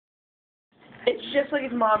It's just like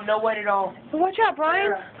his mom, no wet at all. Watch out,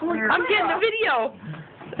 Brian. I'm getting the video.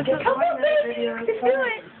 Come on, baby. You can do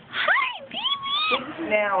it. Hi, baby.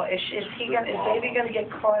 Now, is baby gonna get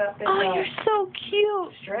caught up in Oh, the you're so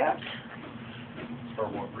cute. straps? For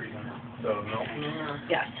what reason? The milk?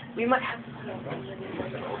 Yes. We might have to.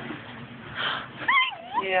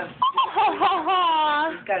 Yeah.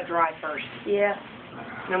 It's got to dry first. Yeah.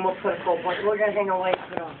 And then we'll put a cold one. We're gonna hang a light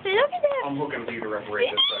put on. Look at that. I'm looking for you to referee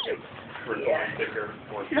this second. For the sticker.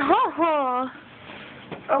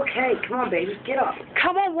 Okay, come on, baby, get up.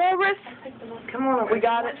 Come on, Walrus. Come on, We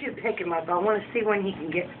got it. I want you to pick him up. I want to see when he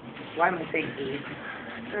can get. Why am I saying he?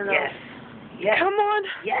 Yes. Yes. Come on.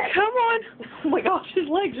 Yes. Come on. Oh my gosh, his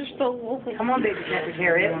legs are so long. Come on, baby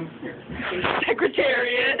secretariat.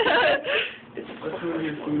 Secretariat. Let's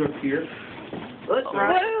move up here. Let's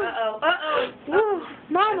run. Uh-oh.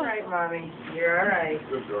 Mama. All right, Mommy. You're all right.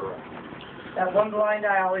 Good girl. That one blind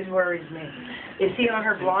eye always worries me. Is he on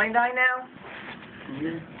her blind eye now?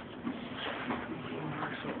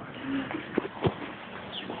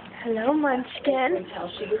 Hello, Munchkin.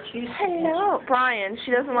 Until she gets used to it. Hello. Brian,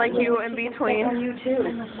 she doesn't like you in between. On you, too.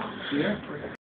 Yeah.